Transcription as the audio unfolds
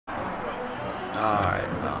Alright,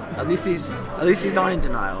 well, at least he's not in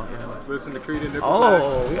denial, you know. Listen to Creed and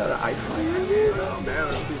Oh, we got an ice climb. Oh man,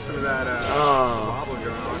 let's see some of that wobbling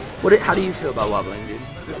going on. How do you feel about wobbling, dude?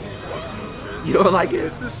 You don't like it?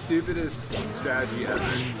 It's the stupidest strategy ever.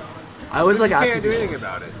 I was like asking. You can't do anything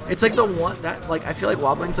about it. It's like the one that like I feel like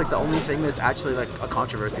wobbling's like the only thing that's actually like a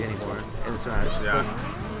controversy anymore in Smash. Yeah.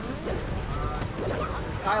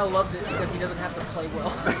 Kyle loves it because he doesn't have to play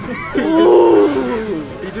well.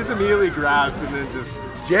 He just immediately grabs and then just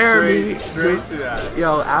Jeremy straight to that.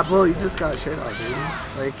 Yo, Apple, you just got shit on, dude.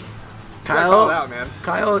 Like Kyle, call out, man.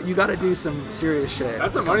 Kyle, you got to do some serious shit.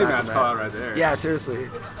 That's a money match call out right there. Yeah, seriously.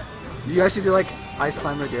 You guys should do like ice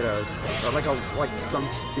climber dittos or like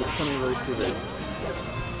something really stupid.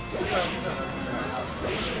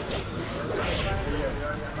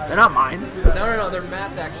 They're not mine. No, they're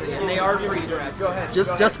Matt's actually, and they are free to grab. Go ahead.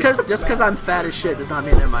 Just cause I'm fat as shit does not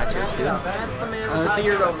mean they're my chips, dude. Matt's the man that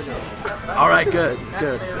figured over this. All right, good.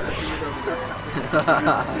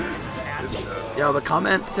 Yo, but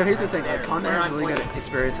Conman. So here's the thing. Like, Conman has really good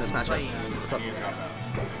experience in this matchup. What's up?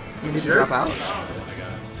 You need to drop out.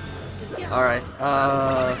 All right.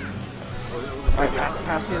 All right.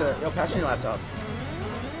 Pass me the laptop.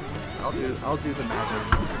 I'll do the magic.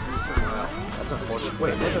 That's unfortunate.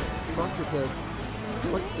 Wait, what the fuck did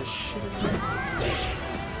what the shit is this?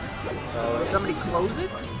 Somebody close it?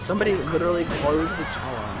 Somebody literally closed the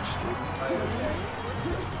challenge,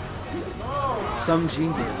 dude. Some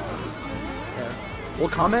genius. Yeah. Well,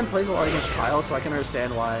 Conman plays a lot against Kyle, so I can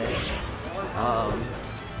understand why. I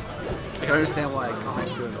can understand why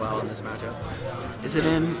Conman's doing well in this matchup. Is it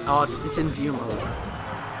in? Oh, it's in view mode.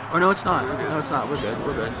 Or no, it's not. No, it's not. We're good.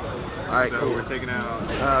 All right, so cool. We're taking out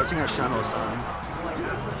Shano-san.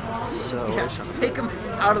 So yeah, just take him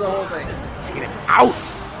out of the whole thing. Taking him out.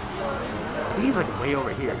 I think he's like way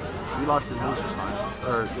over here. He lost in losers finals,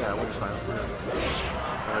 or yeah, winners finals.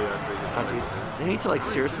 Oh yeah. Dude, they need to like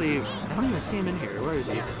seriously. I don't even see him in here. Where is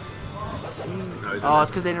he? Oh,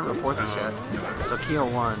 it's because they didn't report this yet. So Keo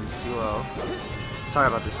won 2-0. Sorry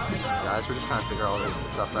about this, guys. We're just trying to figure all this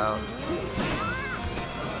stuff out.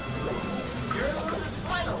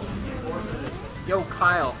 Yo,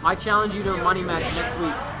 Kyle, I challenge you to a money match next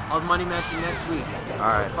week. I'll money match you next week. All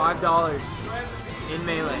right. $5 in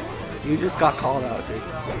Melee. You just got called out, dude.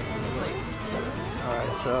 All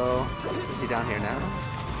right, so is he down here now?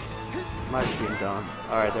 Might just being dumb.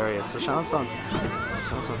 All right, there he is. So Shano-san.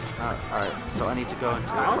 All right, so I need to go into.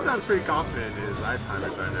 Kyle sounds pretty confident in his ice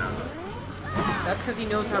climbers right now. That's because he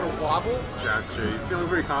knows how to wobble. Yeah, that's true. He's feeling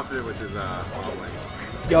pretty confident with his wobbling.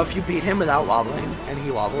 Yo, if you beat him without wobbling and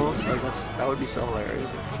he wobbles, like that would be so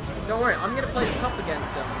hilarious. Don't worry, I'm gonna play tough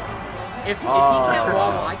against him. If he can't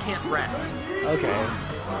wobble, I can't rest. Okay.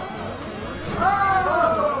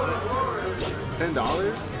 $10?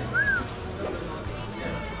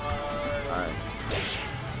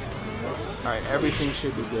 All right, everything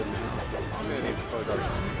should be good now. I'm gonna need to close out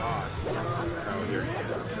this spot. Oh, here.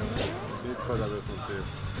 He needs to close out this one too.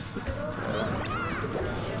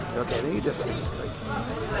 Okay, then you just like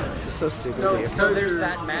this is so stupid. So there's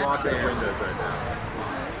that match blocking there. windows right now.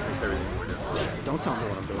 Makes everything more difficult. Don't tell me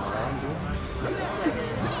what I'm doing. What I'm doing.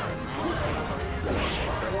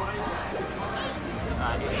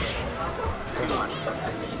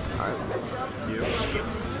 All right. You.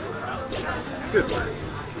 Good work.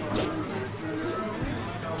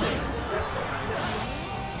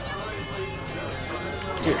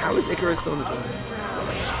 Dude, how is Icarus still in the tournament?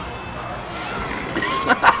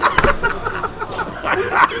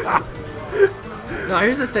 No,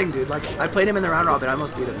 here's the thing, dude. Like, I played him in the round robin, I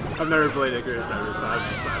almost beat him. I've never played Icarus ever, so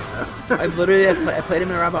I played him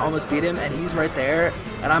in the round robin, almost beat him, and he's right there,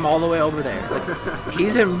 and I'm all the way over there. Like,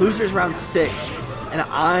 he's in losers round 6, and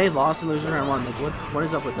I lost in losers round 1. Like, what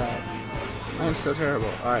is up with that? I am so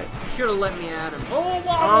terrible. All right. You should have let me at him. Oh,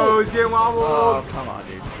 wobble! Oh, he's getting wobbled. Oh, come on,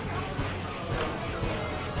 dude.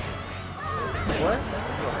 What? I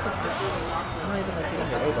don't even like hitting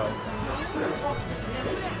the elbow.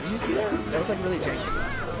 Did you see that? That was like really janky.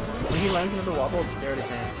 When he lands into the wobble, just stare at his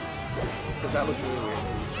hands. Because that looks really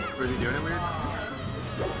weird. Was he doing it weird?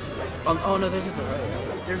 Oh no, there's a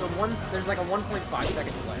delay. There's like a 1.5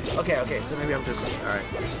 second delay. Okay, so maybe I'm just alright.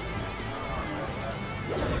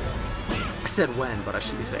 I said when, but I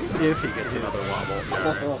should be saying if he gets another wobble.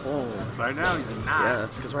 Right now he's not. Yeah,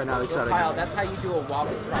 because right now he's starting. Kyle, that's how you do a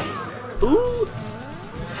wobble properly. Ooh!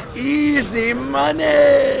 Easy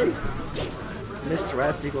money! Missed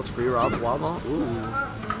rest equals free wobble. Ooh.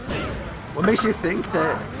 What makes you think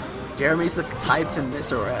that Jeremy's the type to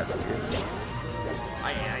miss a rest, dude?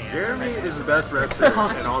 Jeremy is the best wrestler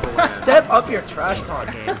in all the land. Step up your trash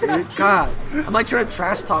talk game, dude. God. I'm like trying to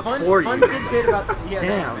trash talk for you. Fun tidbit about the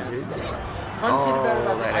Damn, dude. Fun tidbit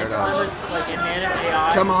about the there ice it climbers, like in Nana's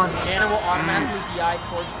AI. Come on. Nana will automatically DI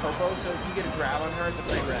towards Popo, so if you get a grab on her, it's a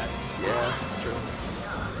free rest. Yeah, it's true.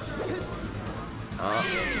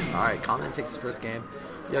 Alright, Conman takes his first game.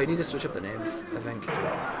 Yo, you need to switch up the names, I think.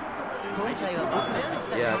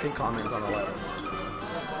 Yeah, I think Conman's on the left.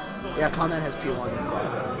 Yeah, Conman has P1 instead.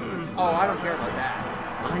 Oh, I don't care about that.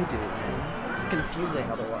 I do, man. It's confusing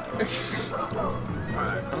otherwise.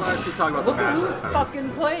 Alright, let's talk about Look the at match who's this time.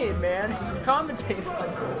 fucking playing, man. He's commentating.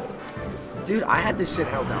 Dude, I had this shit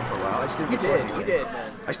held down for a while. I just didn't You record did, anything. you did,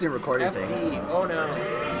 man. I just didn't record anything. FD, oh no.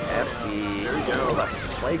 FD. There we go. Oh, the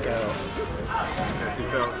Flaco. Yes, he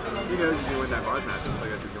felt. He knows he's gonna win that hard match, so I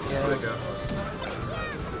guess he's gonna win Yeah. Flaco.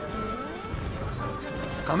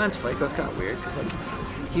 Conman's Flaco is kind of weird because, like,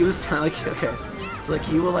 he was kind of like, okay, it's like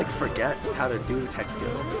he will, like, forget how to do tech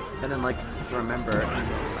skill and then, like, remember and win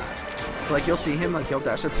the match. So, like, you'll see him, like, he'll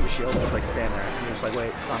dash up to your shield and just, like, stand there. And you're just like,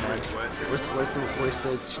 wait, Conman, where's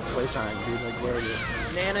the play shine, dude? Like, where are you?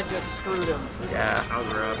 Nana just screwed him. Yeah. That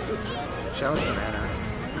was rough. Shout out to Nana.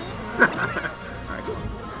 Alright, cool.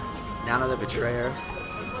 Nana the Betrayer.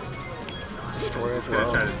 Destroyer of He's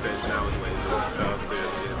gonna try to Worlds. space now with laser and stuff, so he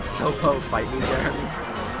doesn't get Sopo, fight me, Jeremy.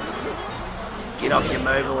 Get off your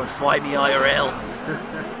mobile and fight me, IRL.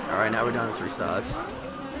 Alright, now we're down to 3 stocks.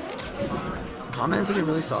 Conman's looking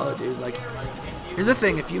really solid, dude. Like, here's the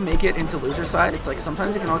thing, if you make it into loser side, it's like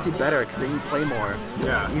sometimes it can honestly be better because then you play more.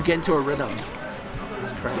 Yeah. You get into a rhythm.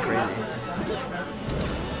 It's kind of crazy.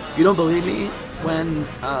 If you don't believe me, when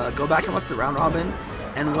go back and watch the round robin,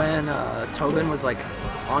 and when Tobin was like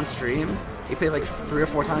on stream, he played like 3 or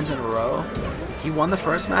 4 times in a row. He won the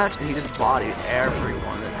first match and he just bodied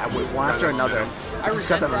everyone, one after another. I just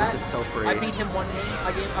got that resent momentum so free. I beat him one game.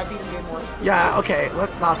 I beat him game 1. Yeah, okay,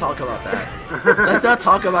 let's not talk about that. Let's not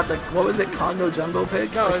talk about the, what was it, Congo Jungle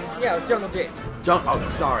Pig? No, it was Jungle James. Oh,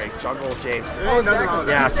 sorry, Jungle Japes. Oh,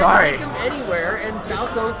 exactly. Yeah, He said sorry. Take him anywhere, and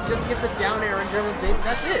Falco just gets a down air in Jungle James.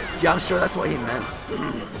 That's it. Yeah, I'm sure that's what he meant.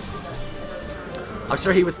 I'm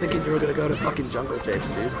sure he was thinking you were gonna go to fucking Jungle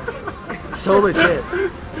Japes, dude. So legit.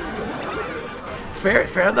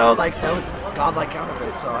 Fair though, like that was godlike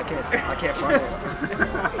counterpit, so I can't front it.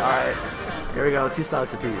 Alright, here we go, 2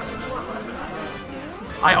 stocks apiece.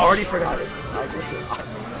 I already forgot if it's IGIS or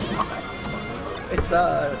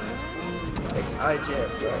it's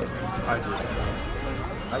IGIS, right? IGIS.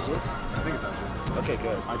 IGIS? I think it's IGIS. Okay,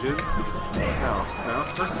 good. IGIS? No. No?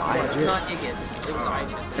 Versus IGIS. it's not IGIS. It was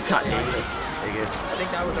IGIS. It's not IGIS. IGIS. I think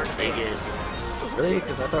that was our IGIS. Really?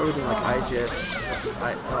 Because I thought we were doing like IGIS versus oh I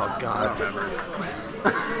god. don't remember.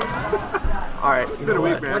 Alright, you know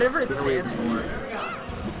what? Whatever it stands for.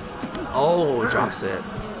 Oh, drops it.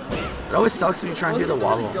 It always sucks when you try and do the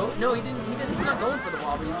wobble. No, he didn't. He's not going for the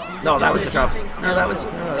wobble. No, that was the drop. No, that was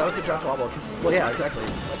the drop wobble. Cause well, yeah, exactly.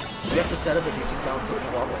 Like you have to set up a decent down tilt to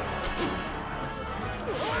wobble.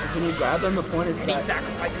 Because when you grab them, the point is And he that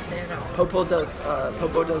sacrifices Nana. Popo does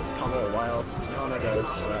pummel whilst Nana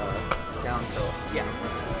does down tilt. Yeah.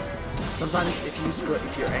 Sometimes if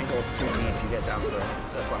your angle is too deep, you get down tilt.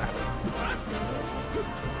 So that's what happened.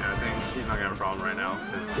 Yeah, I think he's not gonna have a problem right now,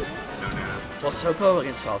 because no Nana. Well, Sopo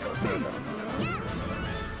against Falco is good though.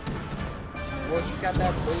 Well, he's got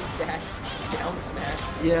that wave dash down smash.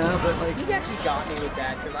 Yeah, but like. He actually got me with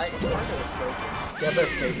that because it's hard to approach him. Yeah, but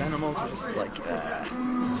space animals are just like,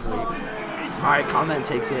 it's weak. Alright, Conman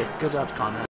takes it. Good job, Conman.